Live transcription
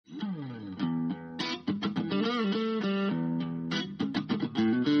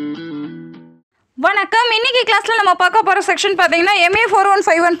வணக்கம். இன்னைக்கு கிளாஸ்ல நம்ம பார்க்க போற செக்ஷன் பாத்தீங்கன்னா MA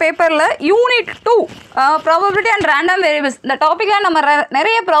 4151 பேப்பர்ல unit 2 probability and random variables. இந்த டாபிக்ல நம்ம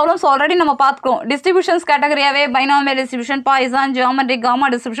நிறைய ப்ராப்ளம்ஸ் ஆல்ரெடி நம்ம பார்த்துக்கோம். Distributions கேட்டகரியாவே binomial distribution, Poisson, geometric, gamma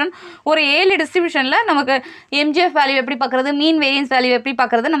distribution, ஒரு 7 டிஸ்ட்ரிபியூஷன்ல நமக்கு MGF வேல்யூ எப்படி பார்க்கறது, மீன் வேரியன்ஸ் வேல்யூ எப்படி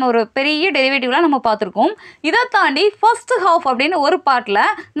பார்க்கறது, நம்ம ஒரு பெரிய டெரிவேட்டிவ்ல நம்ம பார்த்துருக்கோம். இதை தாண்டி ஃபர்ஸ்ட் ஹாஃப் அப்படின்னு ஒரு பார்ட்ல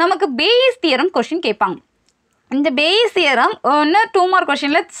நமக்கு பேயிஸ் தியரம் கொஸ்டின் கேட்பாங்க. இந்த பேயிஸ் தியரம் ஒன்று 2 மார்க்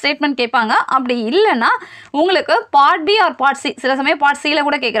கொஸ்டினில் ஸ்டேட்மெண்ட் கேட்பாங்க. அப்படி இல்லைன்னா உங்களுக்கு part B are part C, சில சமயம் பார்ட் சியில்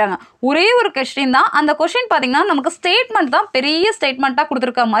கூட கேட்குறாங்க. ஒரே ஒரு கொஸ்டின் தான். அந்த கொஸ்டின் பார்த்தீங்கன்னா நமக்கு ஸ்டேட்மெண்ட் தான் பெரிய ஸ்டேட்மெண்ட்டாக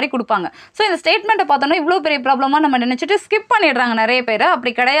கொடுத்துருக்க மாதிரி கொடுப்பாங்க. ஸோ இந்த ஸ்டேட்மெண்ட்டை பார்த்தோன்னா இவ்வளோ பெரிய ப்ராப்ளமாக நம்ம நினச்சிட்டு ஸ்கிப் பண்ணிடுறாங்க நிறைய பேர்.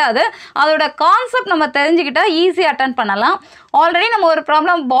 அப்படி கிடையாது. அதோட கான்செப்ட் நம்ம தெரிஞ்சுக்கிட்டா ஈஸியாக அட்டன் பண்ணலாம். ஆல்ரெடி நம்ம ஒரு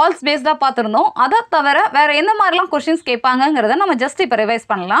ப்ராப்ளம் பால்ஸ் பேஸ்டாக பார்த்துருந்தோம். அதை தவிர வேறு எந்த மாதிரிலாம் கொஸ்டின்ஸ் கேட்பாங்கங்கிறத நம்ம ஜஸ்ட் இப்போ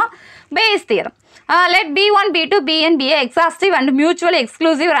ரிவைஸ் பண்ணலாம். Payee's theorem. Let B1, B2, Bn be exhaustive and mutually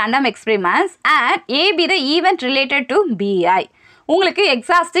exclusive random experiments and A be the event related to Bi. உங்களுக்கு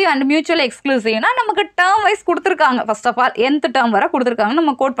எக்ஸாஸ்டிவ் அண்ட் மியூச்சுவல் எக்ஸ்க்ளூசிவ்னா நமக்கு டேர்ம் வைஸ் கொடுத்துருக்காங்க. First of all nth term வர கொடுத்துருக்காங்க.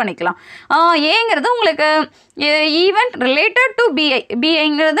 நம்ம code பண்ணிக்கலாம். ஏங்கிறது உங்களுக்கு event related to பிஐ.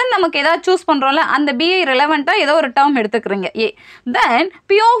 பிஐங்கிறது நமக்கு ஏதாவது சூஸ் பண்ணுறோம்ல, அந்த பிஐ ரிலவெண்ட்டாக ஏதோ ஒரு டேர்ம் எடுத்துக்கிறீங்க ஏ. தென்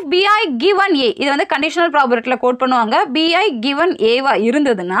பி ஆஃப் பிஐ கிவன் ஏ, இது வந்து கண்டிஷனல் ப்ராபபிலிட்டியில் கோட் பண்ணுவாங்க. பிஐ கிவன் ஏவா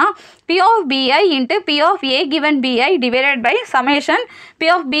இருந்ததுன்னா P of BI into P of A given BI divided by summation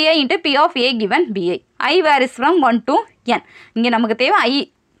P of BI into P of A given BI. I varies from 1 to n. இங்கே நமக்கு தேவை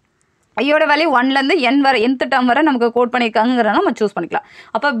ஐயோட value 1லேருந்து n வரை, nth term வரை நமக்கு code பண்ணியிருக்காங்கிறத நம்ம choose பண்ணிக்கலாம்.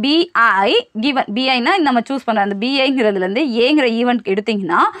 அப்போ BI given BIனா நம்ம சூஸ் பண்ணுற அந்த BIங்கிறதுலேருந்து ஏங்கிற ஈவெண்ட்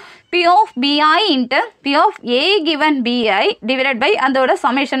எடுத்திங்கன்னா P of BI into P of A given BI divided by அதோட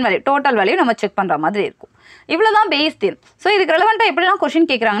சமேஷன் வேல்யூ, டோட்டல் வேல்யூ நம்ம செக் பண்ணுற மாதிரி இருக்கும். இவ்வளோதான் பேஸ் தியரம். ஸோ இதுக்கு ரெலவெண்ட்டாக எப்படிலாம் கொஸ்டின்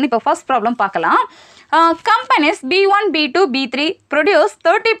கேட்குறாங்கன்னு இப்போ ஃபர்ஸ்ட் ப்ராப்ளம் பார்க்கலாம். Companies B1, B2, B3 produce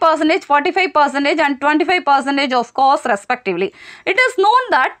 30%, 45% and 25% of costs respectively. It is known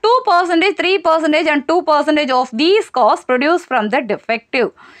that 2%, 3% and 2% of these costs produced from the defective.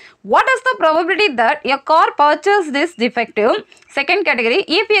 What is the probability that a car purchased this defective? Second category,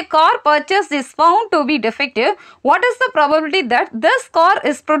 if a car purchased is found to be defective, what is the probability that this car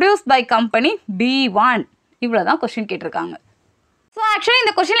is produced by company B1? இவ்வளோதான் question கேட்டிருக்காங்க. So actually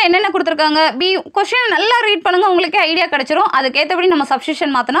இந்த கொஸ்டினில் என்னென்ன கொடுத்துருக்காங்க, question நல்லா read பண்ணுங்கள், உங்களுக்கு idea கிடச்சிரும். அதுக்கேற்றபடி நம்ம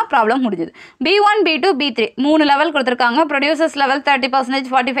சப்ஸ்டியூஷன் மாற்றினா ப்ராப்ளம் முடிஞ்சுது. B1, B2, B3 3 லெவல் கொடுத்துருக்காங்க. ப்ரொடியூசர்ஸ் லெவல் 30%,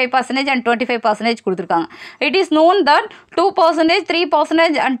 45% and 25% கொடுத்துருக்காங்க. It is known that 2%,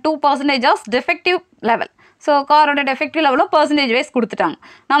 3% and 2% of defective level. So காரோட டெஃபெக்டிவ் லெவலும் பர்சன்டேஜ் வைஸ் கொடுத்துட்டாங்க.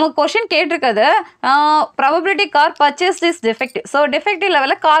 நமக்கு கொஸ்டின் கேட்டிருக்கிறது probability car purchase is defective. So defective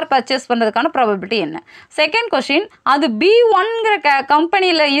லெவலில் கார் பர்ச்சேஸ் பண்ணுறதுக்கான ப்ராபபிலிட்டி என்ன. செகண்ட் கொஸ்டின், அது B1ங்கிற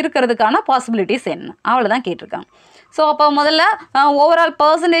கம்பெனியில் இருக்கிறதுக்கான பாசிபிலிட்டிஸ் என்ன, அவ்வளோதான் கேட்டிருக்காங்க. ஸோ அப்போ முதல்ல ஓவரால்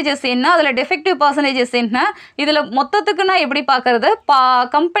பர்சன்டேஜஸ் என்ன, அதில் டெஃபெக்டிவ் பர்சன்டேஜஸ் என்ன, இதில் மொத்தத்துக்குன்னா எப்படி பார்க்குறது,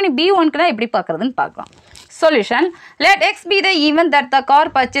 கம்பெனி B1க்குனா எப்படி பார்க்குறதுன்னு பார்க்கலாம். Solution, let x be the event that the car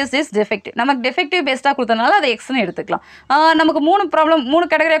purchase is defective. நமக்கு டெஃபெக்டிவ் பேஸ்டாக கொடுத்தனால அதை எக்ஸ்னு எடுத்துக்கலாம். நமக்கு 3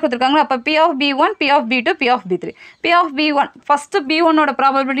 கேட்டகரியாக கொடுத்துருக்காங்க. அப்போ P of B1, P of B2, P of B3. P of B1 first B1ஓட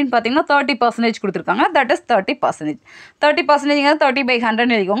ப்ராபபிலிட்டின்னு பார்த்தீங்கன்னா 30% கொடுத்துருக்காங்க. That is 30%. 30%ங்கிறது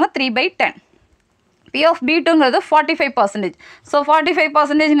 30/100 எழுதிக்கோங்க. 3/10. P of B2ங்கிறது 45%. ஸோ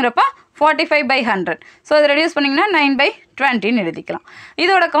 45%ங்கிறப்ப 45/100. ஸோ இதை ரெடியூஸ் பண்ணிங்கன்னா 9/20 எழுதிக்கலாம்.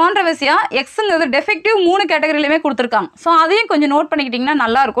 இதோட கான்ட்ரவர்சியாக எக்ஸுங்கிறது டெஃபெக்டிவ் 3 கேட்டகரியிலுமே கொடுத்துருக்காங்க. ஸோ அதையும் கொஞ்சம் நோட் பண்ணிக்கிட்டிங்கன்னா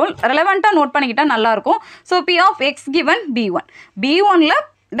நல்லாயிருக்கும், ரெலவெண்ட்டாக நோட் பண்ணிக்கிட்டால் நல்லாயிருக்கும். So P of X given B1. B1ல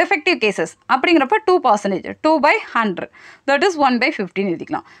defective cases அப்படிங்கிறப்ப 2%, 2/100. தட் இஸ் 1/15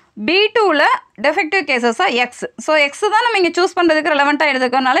 எழுதிக்கலாம். B2வில் டெஃபெக்டிவ் கேசஸாக எக்ஸ். ஸோ எக்ஸ் தான் நம்ம இங்கே சூஸ் பண்ணுறதுக்கு ரெலவெண்ட்டாக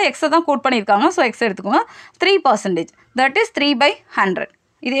எடுத்துக்கிறதுனால எக்ஸை தான் கோட் பண்ணியிருக்காங்க. ஸோ எக்ஸ் எடுத்துக்கோங்க. 3%, தட் இஸ் 3/100.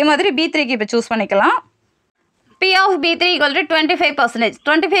 இதே மாதிரி B3க்கு இப்போ சூஸ் பண்ணிக்கலாம். P of B3 equal to 25%.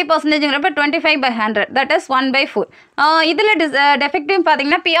 25%ங்கிறப்ப 25/100. That is 1/4. இதில் டெஃபெக்டிவ்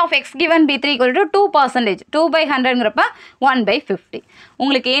பார்த்தீங்கன்னா P of X given B3 equal to 2%. 2/100ங்கிறப்ப 1/50.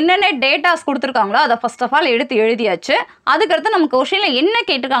 உங்களுக்கு என்னென்ன டேட்டாஸ் கொடுத்துருக்காங்களோ அதை ஃபர்ஸ்ட் ஆஃப் ஆல் எடுத்து எழுதியாச்சு. அதுக்கடுத்து நம்ம கொஸ்டினில் என்ன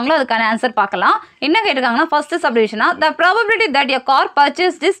கேட்டிருக்காங்களோ அதுக்கான ஆன்சர் பார்க்கலாம். என்ன கேட்டிருக்காங்கன்னா first சப்டிவிஷனாக the probability that your car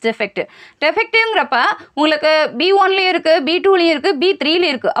purchased is defective. டெஃபெக்டிவ்ங்கிறப்ப உங்களுக்கு B1லேயும் இருக்குது, B2லேயும் இருக்குது,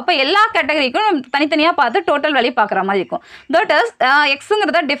 B3லேயும் இருக்குது. அப்போ எல்லா கேட்டகரிக்கும் தனித்தனியாக பார்த்து டோட்டல் வேல்யூ பார்க்குற மாதிரி இருக்கும். தட் இஸ்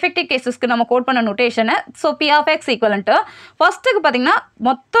எக்ஸுங்கிறத டெஃபெக்டிவ் கேசஸ்க்கு நம்ம கோட் பண்ண நோட்டேஷனை. So P of X equivalent ஃபர்ஸ்ட்டுக்கு பார்த்தீங்கன்னா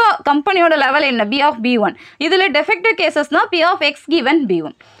மொத்த கம்பெனியோட லெவல் என்ன, B of B1. இதில் defective கேசஸ்னால் P of X given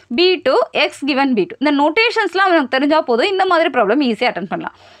B1, B2 X given B2. இந்த நோட்டேஷன்ஸ்லாம் நமக்கு தெரிஞ்சால் போதும், இந்த மாதிரி ப்ராப்ளம் ஈஸியாக அட்டன்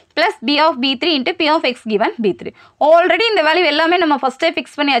பண்ணலாம். plus B of B3 into P of X given B3. Already இந்த வேல்யூ எல்லாமே நம்ம ஃபர்ஸ்டே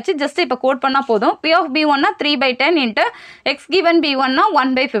ஃபிக்ஸ் பண்ணியாச்சு. ஜஸ்ட் இப்போ கோட் பண்ணால் போதும். P of B1 னா 3/10 into X given B1 னா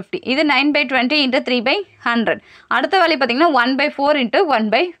 1/50. இது 9/20 into 3/100. அடுத்த வேல்யூ பார்த்தீங்கன்னா 1/4 into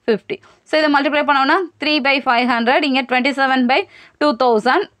 1/50. ஸோ இதை மல்டிப்ளை பண்ணோம்னா 3/500. இங்கே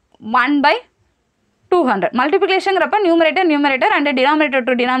 27/2000 1/200. மல்டிப்ளிகேஷன்ங்கிறப்ப numerator and denominator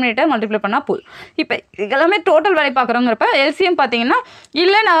to denominator multiply பண்ணால் போதும். இப்போ எல்லாமே டோட்டல் வேல்யூ பார்க்குறோங்கிறப்ப எல்சிஎம் பார்த்தீங்கன்னா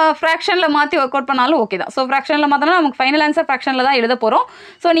இல்லை நான் ஃப்ராக்ஷனில் மாற்றி ஒர்க் அவுட் பண்ணாலும் ஓகே தான். ஸோ ஃப்ராக்ஷனில் மாற்றினா நமக்கு ஃபைனல் ஆன்சர் ஃப்ராக்ஷனில் தான் எழுத போகிறோம்.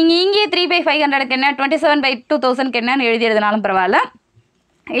 ஸோ நீங்கள் இங்கே 3/500க்கு என்ன 27/2000க்கு என்னன்னு எழுதியதுனாலும் பரவாயில்ல.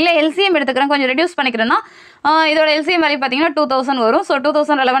 இல்லை எல்சிஎம் எடுத்துக்கிறேன் கொஞ்சம் ரெடியூஸ் பண்ணிக்கிறேன்னா இதோட எல்சிஎம் வேல்யூ பார்த்தீங்கன்னா 2000 வரும். ஸோ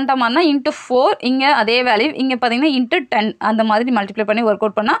 2000 ரெலவெண்ட்டாக மாறினா இன்ட்டு 4 இங்கே அதே வேல்யூ இங்கே பார்த்தீங்கன்னா இன்ட்டு 10 அந்த மாதிரி மல்டிப்ளை பண்ணி ஒர்க்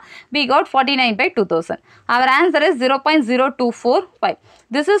அவுட் பண்ணால் we got 49/2000. Our answer is 0.0245.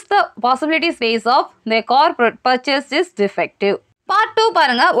 This is the possibility space of the car purchased is defective. Part 2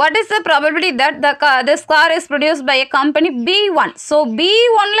 பாருங்க. What is the probability that this car is produced by a company B1? So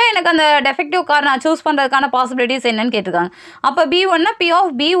B1ல எனக்கு அந்த defective car நான் choose பண்ணுறதுக்கான possibilities என்னன்னு கேட்டிருக்காங்க. அப்போ B1னா P of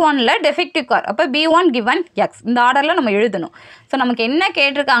B1ல defective car. அப்போ B1 given X. இந்த ஆர்டரில் நம்ம எழுதணும். ஸோ நமக்கு என்ன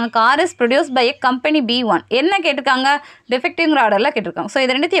கேட்டிருக்காங்க, car is produced by a company B1. என்ன கேட்டிருக்காங்க, டெஃபெக்டிவ்ங்கிற ஆர்டரில் கேட்டிருக்காங்க. ஸோ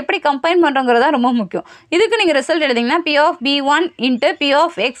இது ரெண்டுத்தையும் எப்படி கம்பைன் பண்ணுறோங்கிறது தான் ரொம்ப முக்கியம். இதுக்கு நீங்கள் result எழுதிங்கன்னா P of B1 into P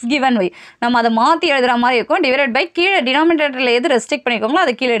of X given Y. நம்ம அதை மாற்றி எழுதுகிற மாதிரி இருக்கும். டிவைட் பை கீழே டினாமினேட்டரில் எது ரெஸ்ட்ரிக்ட் பண்ணிக்கோங்களோ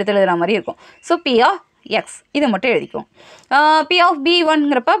அதை கீழே எடுத்து எழுதுகிற மாதிரி இருக்கும். ஸோ P of X இதை மட்டும் எழுதிக்கும். P of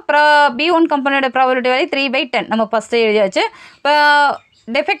B1ங்கிறப்ப B1 கம்பெனியோட ப்ராபபிலிட்டி வேல்யூ 3/10 நம்ம ஃபஸ்ட்டு எழுதியாச்சு. இப்போ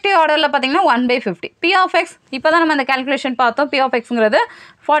டெஃபெக்டிவ் ஆர்டரில் பார்த்தீங்கன்னா 1/50. P of X இப்போ தான் நம்ம அந்த கேல்குலேஷன் பார்த்தோம். P of Xங்கிறது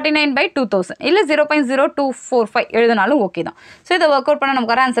 49/2000 இல்லை 0.0245 எழுதினாலும் ஓகே தான். ஸோ இதை ஒர்க் அவுட் பண்ண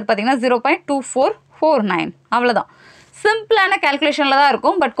நமக்கு வர ஆன்சர் பார்த்தீங்கன்னா 0.2449. அவ்வளோதான். சிம்பிளான கேல்குலேஷனில் தான்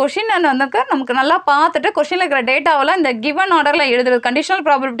இருக்கும். பட் கொஷின் வந்து நமக்கு நல்லா பார்த்துட்டு கொஷினில் இருக்கிற டேட்டாவில் இந்த கிவன் ஆர்டரில் எழுதுறது, கண்டிஷனல்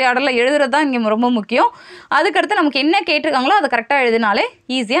ப்ராபபிலிட்டி ஆர்டரில் எழுதுறது தான் இங்கே ரொம்ப முக்கியம். அதுக்கடுத்து நமக்கு என்ன கேட்டிருக்காங்களோ அதை கரெக்டாக எழுதினாலே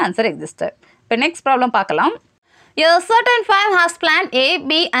ஈஸியாக ஆன்சர் எக்ஸிஸ்டர். இப்போ நெக்ஸ்ட் ப்ராப்ளம் பார்க்கலாம். A certain firm has plant A,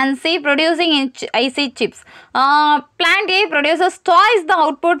 B and C producing IC chips. Plant A produces twice the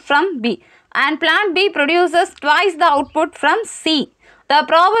output from B and plant B produces twice the output from C. The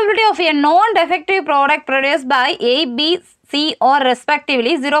probability of a non-defective product produced by A, B, C are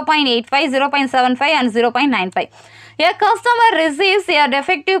respectively 0.85, 0.75 and 0.95. A customer receives a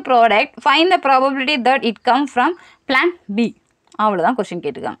defective product. Find the probability that it comes from plant B. அவ்வளோதான் question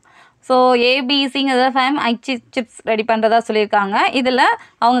கேட்டுருக்காங்க. So ஏபிசிங்கிறத fame ஐச்சி chips ready பண்ணுறதா சொல்லியிருக்காங்க. இதில்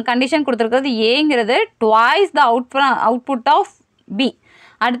அவங்க condition கொடுத்துருக்கிறது ஏங்கிறது twice the output of B,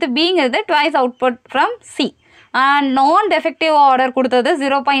 அடுத்து பிங்கிறது ட்வைஸ் அவுட்புட் ஃப்ரம் சி. நான் டெஃபெக்டிவ் ஆர்டர் கொடுத்தது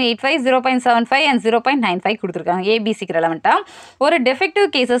 0.85, 0.75 அண்ட் 0.95 கொடுத்துருக்காங்க. ஏபிசிக்கு ரெலவெண்ட்டாக ஒரு டெஃபெக்டிவ்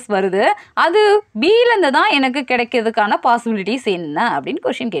கேசஸ் வருது, அது பியிலேருந்து தான் எனக்கு கிடைக்கிறதுக்கான பாசிபிலிட்டிஸ் என்ன அப்படின்னு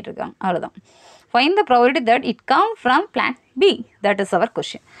கொஷின் கேட்டிருக்காங்க. அவ்வளோதான். Find the probability that it comes from plant B. That is our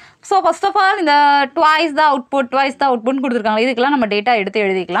question. So first of all, இந்த twice the output கொடுத்துருக்காங்க. இதுக்கெல்லாம் நம்ம டேட்டா எடுத்து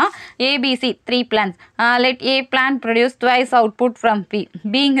எழுதிக்கலாம். ABC 3 plants. Let A plant produce twice output from B.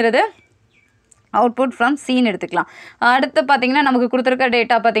 Bங்கிறது output from சின்னு எடுத்துக்கலாம். அடுத்து பார்த்தீங்கன்னா நமக்கு கொடுத்துருக்க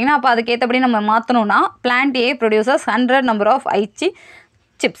டேட்டா பார்த்தீங்கன்னா அப்போ அதுக்கேற்றபடி நம்ம மாற்றணும்னா plant A producers 100 number of ஐச்சி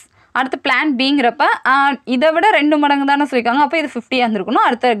chips. அடுத்து பிளான் பிங்கிறப்ப இதை விட 2 மடங்கு தானே சொல்லியிருக்காங்க. அப்போ இது 50 இருந்திருக்கணும்.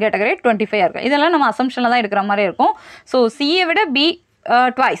 அடுத்த கேட்டகரி 25 இருக்கும். இதெல்லாம் நம்ம அசம்ஷனில் தான் எடுக்கிற மாதிரி இருக்கும். ஸோ சியை விட பி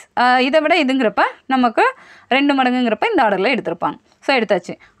ட்வைஸ், இதை விட இதுங்கிறப்ப நமக்கு 2 மடங்குங்கிறப்ப இந்த ஆர்டரில் எடுத்திருப்பாங்க. ஸோ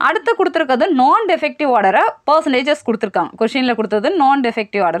எடுத்தாச்சு. அடுத்து கொடுத்துருக்கிறது நான் டெஃபெக்டிவ் ஆர்டரை பர்சன்டேஜஸ் கொடுத்துருக்காங்க. கொஷினில் கொடுத்தது நான்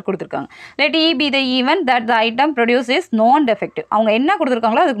டெஃபெக்டிவ் ஆர்டர் கொடுத்துருக்காங்க. Let E be the even that the item produce is நான் டெஃபெக்டிவ். அவங்க என்ன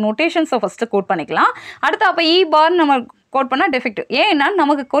கொடுத்துருக்காங்களோ அதுக்கு நோட்டேஷன்ஸை ஃபஸ்ட்டு கோட் பண்ணிக்கலாம். அடுத்து அப்போ இ பார் நம்ம கோட் பண்ணால் டெஃபெக்டிவ். ஏன்னா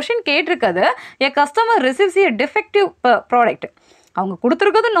நமக்கு கொஷின் கேட்டிருக்கிறது எ கஸ்டமர் ரிசீவ்ஸ் எ டெஃபெக்டிவ் ப்ராடக்ட். அவங்க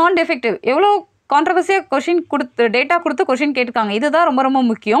கொடுத்துருக்கிறது நான் டெஃபெக்டிவ். எவ்வளோ கான்ட்ரவர்சியாக கொஷின் கொடுத்து டேட்டா கொடுத்து கொஷின் கேட்டிருக்காங்க. இதுதான் ரொம்ப ரொம்ப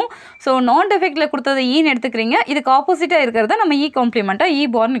முக்கியம். ஸோ நான் டெஃபெக்டில் கொடுத்தது ஈன்னு எடுத்துக்கிறீங்க. இதுக்கு ஆப்போசிட்டாக இருக்கிறத நம்ம இ காம்ப்ளிமெண்ட்டாக இ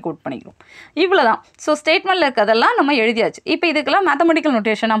பார்னு கோட் பண்ணிக்கிறோம். இவ்வளோ தான். ஸோ ஸ்டேட்மெண்ட்டில் இருக்கிறதெல்லாம் நம்ம எழுதியாச்சு. இப்போ இதுக்கெல்லாம் மேத்தமெட்டிக்கல்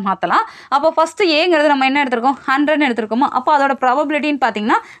நோட்டேஷனாக மாற்றலாம். அப்போ ஃபஸ்ட்டு ஏங்கிறது நம்ம என்ன எடுத்திருக்கோம், 100ன்னு எடுத்திருக்கோமா. அப்போ அதோட ப்ராபபிலிட்டின்னு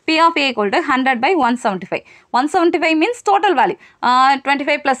பார்த்தீங்கன்னா P of A equal to 100/175. 175 means total value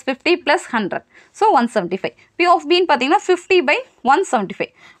 25 + 50 + 100. So 175. P of B பார்த்தீங்கன்னா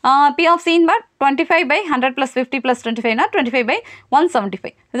 50/175. P of C 25/100 + 50 + 25 னா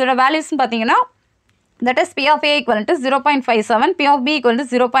 25/175. இதோட வேல்யூஸ்ன்னு பார்த்தீங்கன்னா that is P of A equal to 0.57, P of B equal to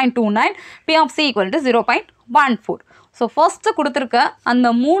 0.29, P of C equal to 0.14. So first கொடுத்துருக்க அந்த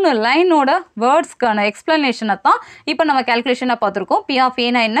 3 லைனோட வேர்ட்ஸ்க்கான எக்ஸ்ப்ளனேஷனை தான் இப்போ நம்ம கேல்குலேஷனாக பார்த்துருக்கோம். பி ஆஃப்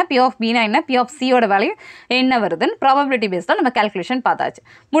ஏனா என்ன, பி ஆஃப் பினா என்ன, பி ஆஃப் சியோட வேல்யூ என்ன வருதுன்னு ப்ராபபிலிட்டி பேஸ்டாக நம்ம கேல்குலேஷன் பார்த்தாச்சு,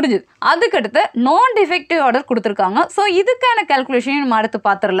 முடிஞ்சுது. அதுக்கடுத்து நான் டிஃபெக்டிவ் ஆர்டர் கொடுத்துருக்காங்க. ஸோ இதுக்கான கேல்குலேஷன் நம்ம அடுத்து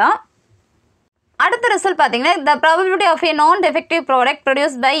பார்த்துடலாம். அடுத்த ரிசல்ட் பார்த்தீங்கன்னா the probability of a non-defective product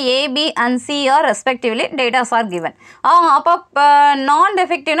produced by A, B and C are respectively data are given. அப்போ நான்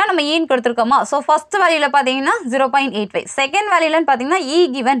டெஃபெக்டிவ்னா நம்ம ஈன்னு கொடுத்துருக்கோமா. ஸோ ஃபர்ஸ்ட் வேல்யூவில் பார்த்தீங்கன்னா 0.85, செகண்ட் வேல்யூலன்னு பார்த்தீங்கன்னா E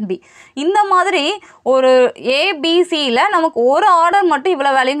given B. இந்த மாதிரி ஒரு ஏபிசியில் நமக்கு ஒரு ஆர்டர் மட்டும்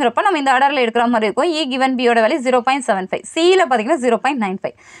இவ்வளோ வேல்யூங்கிறப்ப நம்ம இந்த ஆர்டரில் எடுக்கிற மாதிரி இருக்கும். E given B யோட வேல்யூ 0.75, சியில் பார்த்தீங்கன்னா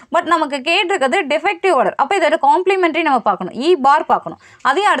 0.95. பட் நமக்கு கேட்டிருக்கிறது டெஃபெக்டிவ் ஆர்டர். அப்போ இதோட காம்ப்ளிமெண்ட்ரி நம்ம பார்க்கணும், E பார் பார்க்கணும்.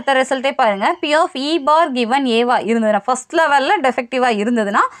 அதையும் அடுத்த ரிசல்ட்டே பாருங்கள். P of E bar given ஏவா இருந்ததுன்னா ஃபர்ஸ்ட் லெவலில் டெஃபெக்டிவாக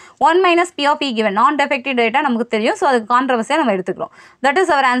இருந்ததுன்னா 1 - P of E given நான் டெஃபெக்டிவ் டேட்டா நமக்கு தெரியும். ஸோ அதுக்கு கான்ட்ரவர்சியாக நம்ம எடுத்துக்கிறோம். That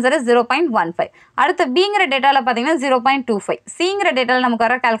is our answer is 0.15. அடுத்து பிங்கிற டேட்டாவில் பார்த்தீங்கன்னா 0.25, சிங்கிற டேட்டாவில் நமக்கு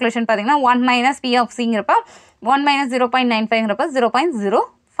வர கால்குலேஷன் பார்த்தீங்கன்னா 1 - P of Cங்கிறப்ப 1 - 0.95ங்கிறப்ப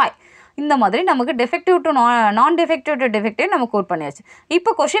 0.05. இந்த மாதிரி நமக்கு டெஃபெக்டிவ் டு நான் டெஃபெக்டிவ் டு டெஃபெக்டிவ் நம்ம கோட் பண்ணியாச்சு. இப்போ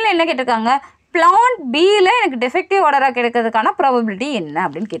கொஷனில் என்ன கேட்டிருக்காங்க, பிளான்ட் பியில் எனக்கு டெஃபெக்டிவ் ஆர்டராக கிடைக்கிறதுக்கான ப்ராபபிலிட்டி என்ன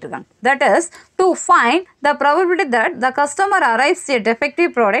அப்படின்னு கேட்டிருக்காங்க. That is to find the probability that the customer arrives a defective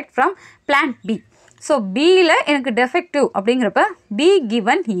product from plant B. So பியில் எனக்கு டெஃபெக்டிவ் அப்படிங்கிறப்ப பி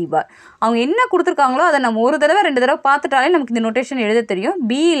கிவன் இ பார். அவங்க என்ன கொடுத்துருக்காங்களோ அதை நம்ம ஒரு தடவை 2 தடவை பார்த்துட்டாலே நமக்கு இந்த நோட்டேஷன் எழுத தெரியும்.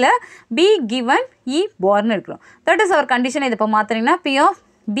 பியில் பி கிவன் இ பார்னு இருக்கிறோம். That is our condition. இது இப்போ மாற்றினீங்கன்னா P of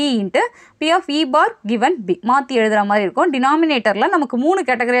B into P of E bar given B மாற்றி எழுதுகிற மாதிரி இருக்கும். டினாமினேட்டரில் நமக்கு 3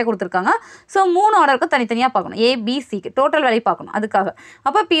 கேட்டகரியாக கொடுத்துருக்காங்க. ஸோ 3 ஆர்டருக்கும் தனித்தனியாக பார்க்கணும். A, B, Cக்கு டோட்டல் வேல்யூ பார்க்கணும். அதுக்காக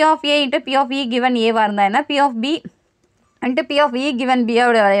அப்போ P of A into P of E given ஏவாக இருந்தால் என்ன, P of B into P of E given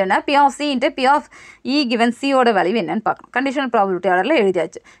Bயோட value என்ன, P of C into P of E given Cயோட value என்னன்னு பார்க்கணும். கண்டிஷனல் ப்ராபபிலிட்டி ஆர்டரில்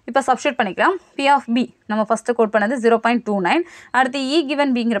எழுதியாச்சு. இப்போ சப்ஸ்டியூட் பண்ணிக்கலாம். P of B நம்ம ஃபஸ்ட்டு கோட் பண்ணது 0.29, அடுத்து E given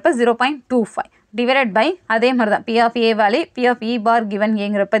Bங்கிறப்ப 0.25 டிவைடட் பை அதே மாதிரி தான் P of A value P of E bar given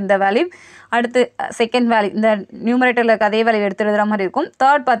ஏங்கிறப்ப இந்த வேல்யூ, அடுத்து செகண்ட் வேல்யூ இந்த நியூமரேட்டரில் இருக்க அதே வேல்யூ எடுத்து எழுதுகிற மாதிரி இருக்கும்.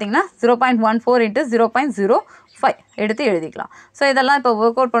 தேர்ட் பார்த்தீங்கன்னா 0.14 இன்ட்டு 0.05 எடுத்து எழுதிக்கலாம். ஸோ இதெல்லாம் இப்போ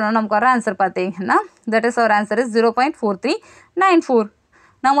ஒர்க் அவுட் பண்ணணும். நமக்கு வர ஆன்சர் பார்த்தீங்கன்னா that is our answer is 0.4394.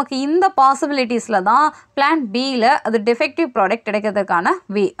 நமக்கு இந்த பாசிபிலிட்டிஸில் தான் பிளான் பியில் அது டெஃபெக்டிவ் ப்ராடக்ட் கிடைக்கிறதுக்கான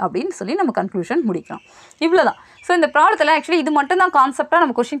வே அப்படின்னு சொல்லி நம்ம கன்க்ளூஷன் முடிக்கலாம். இவ்வளோ தான். ஸோ இந்த ப்ராப்ளத்தில் ஆக்சுவலி இது மட்டும் தான் கான்செப்டாக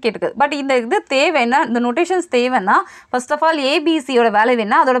நம்ம கொஸ்டின் கேட்டுக்குது. பட் இந்த இது தேவைன்னா, இந்த நோட்டேஷன்ஸ் தேவைன்னா ஃபர்ஸ்ட் ஆஃப் ஆல் ஏபிசியோட வேல்யூ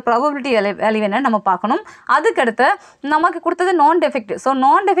என்ன, அதோட ப்ராபபிலிட்டி வேல்யூ என்ன நம்ம பார்க்கணும். அதுக்கடுத்து நமக்கு கொடுத்தது நான் டெஃபெக்டிவ். ஸோ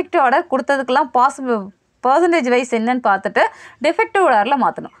நான் டெஃபெக்டிவ் ஆர்டர் கொடுத்ததுக்கெல்லாம் பர்சன்டேஜ் வைஸ் என்னன்னு பார்த்துட்டு டெஃபெக்டிவ் ஆர்டரில்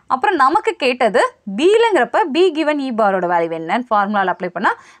மாற்றணும். அப்புறம் நமக்கு கேட்டது பிலங்கிறப்ப பி கிவன் இ பாரோட வேல்யூ என்னன்னு ஃபார்முலாவில் அப்ளை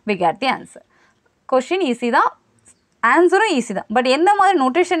பண்ணால் we get the answer. Question easy தான், ஆன்சரும் ஈஸி தான். பட் எந்த மாதிரி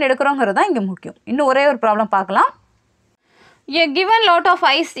நோட்டேஷன் எடுக்கிறோங்கிறது தான் இங்கே முக்கியம். இன்னும் ஒரே ஒரு ப்ராப்ளம் பார்க்கலாம். A given lot of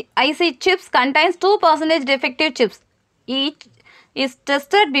IC chips contains 2% defective chips. Each is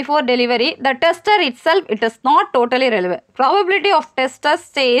tested before delivery. The tester itself, it is not totally relevant. Probability of tester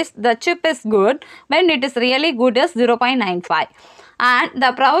says the chip is good when it is really good is 0.95. And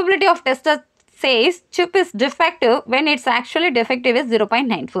the probability of tester says chip is defective when it's actually defective is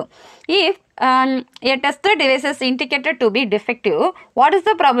 0.94. If a tester device is indicated to be defective, what is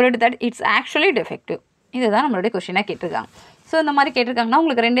the probability that it's actually defective? இதுதான் நம்மளுடைய கொஸ்டினாக கேட்டிருக்காங்க. So இந்த மாதிரி கேட்டிருக்காங்கன்னா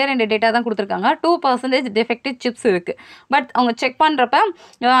உங்களுக்கு 2 data தான் கொடுத்துருக்காங்க. 2% defective chips இருக்குது. But அவங்க செக் பண்ணுறப்ப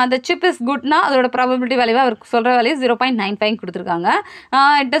அந்த சிப் இஸ் குட்னா அதோட ப்ராபபிலிட்டி வேல்யூவாக அவருக்கு சொல்கிற வேல்யூ 0.95 கொடுத்துருக்காங்க.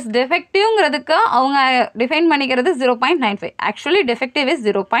 இட் இஸ் டெஃபெக்டிவ்ங்கிறதுக்கு அவங்க டிஃபைன் பண்ணிக்கிறது 0.95. Actually defective is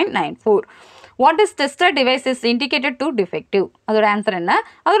 0.94. What is tester device is indicated to defective, அதோட ஆன்சர் என்ன,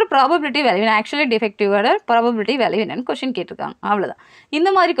 அதோட probability value actually டிஃபெக்டிவோட probability value என்னன்னு கொஸ்டின் கேட்டிருக்காங்க. அவ்வளோதான்.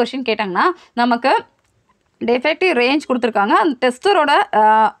 இந்த மாதிரி கொஸ்டின் கேட்டாங்கன்னா நமக்கு டெஃபெக்டிவ் ரேஞ்ச் கொடுத்துருக்காங்க. அந்த டெஸ்டரோட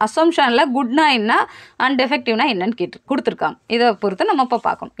அசம்ஷனில் குட்னா என்ன அண்ட் டெஃபெக்டிவ்னா என்னன்னு கொடுத்துருக்காங்க. இதை பொறுத்து நம்ம இப்போ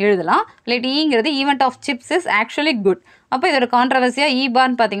பார்க்கணும். எழுதலாம். Let ஈங்கிறது event of chips is actually good. அப்போ இதோட கான்ட்ரவர்சியாக இ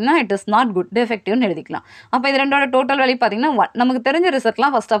பார்னு பார்த்தீங்கன்னா இட் இஸ் நாட் குட், டெஃபெக்டிவ்னு எழுதிக்கலாம். அப்போ இது ரெண்டோட டோட்டல் வேல்யூ பார்த்தீங்கன்னா 1. நமக்கு தெரிஞ்ச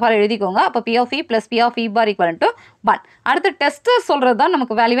ரிசல்ட்லாம் ஃபர்ஸ்ட் ஆஃப் ஆல் எழுதிக்கோங்க. அப்போ P of E + P of E bar = 1. அடுத்து டெஸ்டர் சொல்கிறது தான்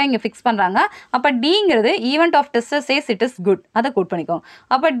நமக்கு வேல்யூவாக இங்கே ஃபிக்ஸ் பண்ணுறாங்க. அப்போ டிங்கிறது event of tester says it is good, அதை கோட் பண்ணிக்கோங்க.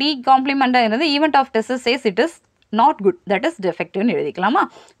 அப்போ D காம்ப்ளிமெண்ட்டாகிறது event of tester says it is not good, that is defective னு எழுதிக்கலாமா.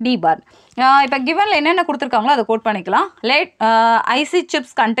 D bar. இப்போ கிவனில் என்னென்ன கொடுத்துருக்காங்களோ அதை கோட் பண்ணிக்கலாம். Late IC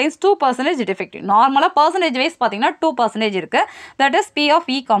chips contains 2% defective. நார்மலாக பர்சன்டேஜ் வைஸ் பார்த்தீங்கன்னா 2% இருக்குது. That is P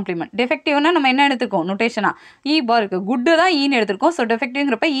of E complement. டெஃபெக்டிவ்னா நம்ம என்ன எடுத்துருக்கோம் நோட்டேஷனாக E bar இருக்குது. குட்டு தான் ஈன்னு எடுத்திருக்கோம். ஸோ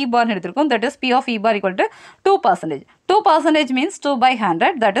டெஃபெக்டிவ்ங்கிறப்ப E barனு எடுத்திருக்கோம். That is P of E bar = 2%. 2% means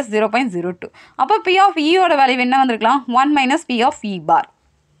 2/100, that is 0.02. அப்போ P of E யோட வேல்யூ என்ன வந்திருக்கலாம், 1 - P of E bar.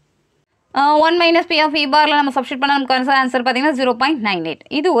 1 minus p of e barல நம்ம சப்ஸ்டிட் பண்ண நமக்கு ஆன்சர் பார்த்தீங்கன்னா 0.98.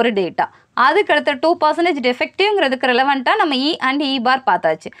 இது ஒரு டேட்டா. அதுக்கடுத்து 2% டெஃபெக்டிவ்ங்கிறதுக்கு ரெலவெண்ட்டாக நம்ம இ அண்ட் இ பார்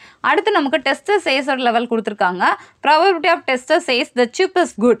பார்த்தாச்சு. அடுத்து நமக்கு டெஸ்டர் சேஸோட லெவல் கொடுத்துருக்காங்க. Probability of tester chase the chip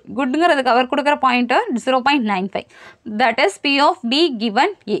is குட்ங்கிறதுக்கு அவர் கொடுக்குற point 0.95. That is P of D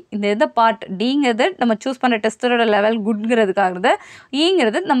given ஏ. இந்த இது பார்ட் டிங்கிறது நம்ம சூஸ் பண்ணுற டெஸ்டரோட லெவல் குட்ங்கிறதுக்காகிறது,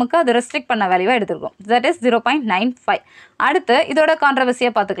 ஈங்கிறது நமக்கு அது ரெஸ்ட்ரிக்ட் பண்ண வேல்யூவாக எடுத்துருக்கோம். That is 0.95. அடுத்து இதோட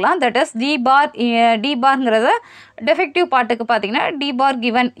கான்ட்ரவர்சியாக பார்த்துக்கலாம். தட் இஸ் டி பார்ங்கிறத டெஃபெக்டிவ் பார்ட்டுக்கு பார்த்தீங்கன்னா டி பார்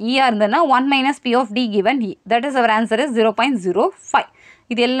கிவன் ஈயாக இருந்ததுன்னா 1 minus p of d given e. That is our answer is 0.05.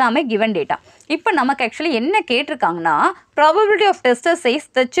 இது எல்லாமே given data. இப்போ நமக்கு ஆக்சுவலி என்ன கேட்டிருக்காங்கன்னா probability of tester says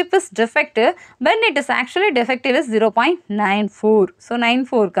the chip is defective when it is actually defective is 0.94. So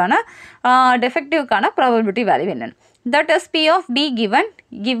 94க்கான defectiveக்கான probability value என்னன்னு. That is p of d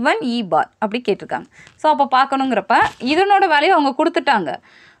given e bar அப்படி கேட்டிருக்காங்க. So அப்போ பார்க்கணுங்கிறப்ப இதனோட வேல்யூ அவங்க கொடுத்துட்டாங்க.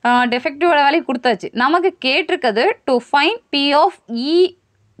 டெஃபெக்டிவோட வேல்யூ கொடுத்தாச்சு. நமக்கு கேட்டிருக்கிறது to fine p of e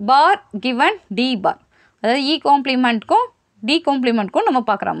bar given d bar. அதாவது e காம்ப்ளிமெண்ட்க்கும் டி காம்ப்ளிமெண்ட்க்கும் நம்ம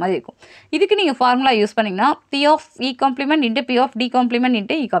பார்க்குற மாதிரி இருக்கும். இதுக்கு நீங்கள் ஃபார்முலா யூஸ் பண்ணிங்கன்னா p of e complement into p of d complement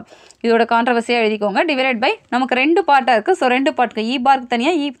into e com. இதோட கான்ட்ரவர்சியாக எழுதிக்கோங்க. டிவைட் பை நமக்கு 2 பார்ட்டாக இருக்குது. ஸோ 2 பார்ட்டுக்கு இ பார்க்கு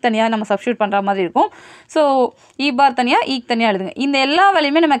தனியாக தனியாக நம்ம சப்ஸ்டியூட் பண்ணுற மாதிரி இருக்கும். ஸோ இ பார் தனியாக ஈக்கு தனியாக எழுதுங்க. இந்த எல்லா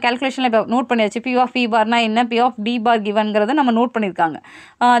வேலையுமே நம்ம கேல்குலேஷனில் இப்போ நோட் பண்ணியாச்சு. p of e பார்னா என்ன, p of d bar கிவன்கிறத நம்ம நோட் பண்ணியிருக்காங்க.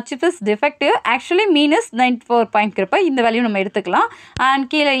 Chip is defective actually minus 94 பாயிண்ட்கிறப்ப இந்த வேல்யூ நம்ம எடுத்துக்கலாம். அண்ட்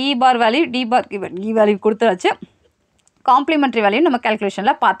கீழே இ பார் வேல்யூ டி பார் கிவன் இ வேல்யூ கொடுத்துருச்சு. காம்ப்ளிமெண்ட்ரி வேல்யூ நம்ம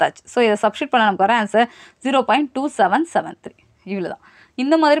கேல்குலேஷனில் பார்த்தாச்சு. ஸோ இதை சப்ஸ்டியூட் பண்ண நமக்கு வர ஆன்சர் 0.2773. இவ்வளோ தான்.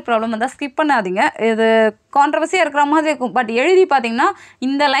 இந்த மாதிரி ப்ராப்ளம் வந்தால் ஸ்கிப் பண்ணாதீங்க. இது கான்ட்ரவர்சியாக இருக்கிற மாதிரி இருக்கும். பட் எழுதி பார்த்தீங்கன்னா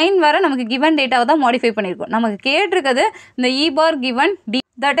இந்த லைன் வேறு நமக்கு கிவன் டேட்டாவை தான் மாடிஃபை பண்ணியிருக்கோம். நமக்கு கேட்டிருக்கிறது இந்த இ பார் given D,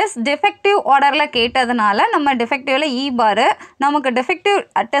 that is defective ஆர்டரில் கேட்டதுனால நம்ம டெஃபெக்டிவில் இ பாரு, நமக்கு டெஃபெக்டிவ்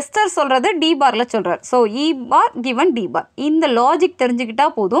டெஸ்டர் சொல்கிறது டி பாரில் சொல்கிறார். ஸோ இ பார் கிவன் டி பார். இந்த லாஜிக்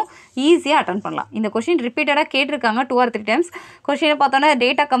தெரிஞ்சுக்கிட்டால் போதும், ஈஸியாக அட்டன் பண்ணலாம். இந்த கொஷின் ரிப்பீட்டடாக கேட்டிருக்காங்க 2 or 3 times. கொஷினை பார்த்தோன்னா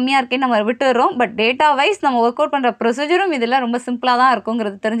டேட்டா கம்மியாக இருக்கேன்னு நம்ம விட்டுடுறோம். பட் டேட்டா வைஸ் நம்ம ஒர்க் அவுட் பண்ணுற ப்ரொசீஜரும் இதில் ரொம்ப சிம்பிளாக தான்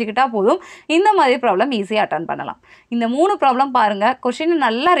இருக்குங்கிறது தெரிஞ்சுக்கிட்டால் போதும். இந்த மாதிரி ப்ராப்ளம் ஈஸியாக அட்டன் பண்ணலாம். இந்த 3 ப்ராப்ளம் பாருங்கள். கொஷினை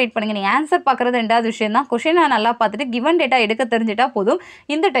நல்லா ரீட் பண்ணுங்கள். நீங்கள் ஆன்சர் பார்க்குறது 2வது விஷயம் தான். கொஷினை நல்லா பார்த்துட்டு கிவன் டேட்டா எடுக்க தெரிஞ்சிட்டா போதும்.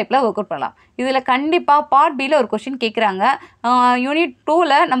 இந்த டைப்பில் ஒர்க் அவுட் பண்ணலாம். இதில் கண்டிப்பாக பார்ட் பியில் ஒரு கொஷின் கேட்குறாங்க. யூனிட்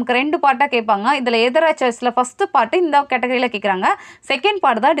 2ல் நமக்கு 2 பார்ட்டாக கேட்பாங்க. இதில் எதிராக சாய்ஸில் ஃபஸ்ட்டு பார்ட்டு இந்த கேட்டகரியில் கேட்குறாங்க, செகண்ட்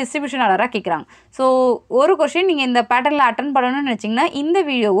பார்ட் தான் டிஸ்ட்ரிபியூஷன் ஆர்டராக கேட்குறாங்க. ஸோ ஒரு கொஷின் நீங்கள் இந்த பேட்டர்னில் அட்டன் பண்ணணும்னு நினச்சிங்கன்னா இந்த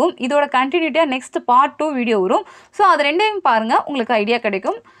வீடியோவும் இதோட கண்டினியூட்டியாக நெக்ஸ்ட் பார்ட் 2 வீடியோ வரும். ஸோ அது ரெண்டையும் பாருங்கள், உங்களுக்கு ஐடியா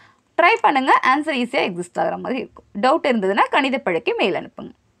கிடைக்கும். ட்ரை பண்ணுங்கள். ஆன்சர் ஈஸியாக எக்ஸிஸ்ட் ஆகிற மாதிரி இருக்கும். டவுட் இருந்ததுன்னா கணித பழக்கி மெயில்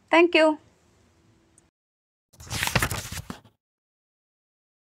அனுப்புங்க. தேங்க்யூ.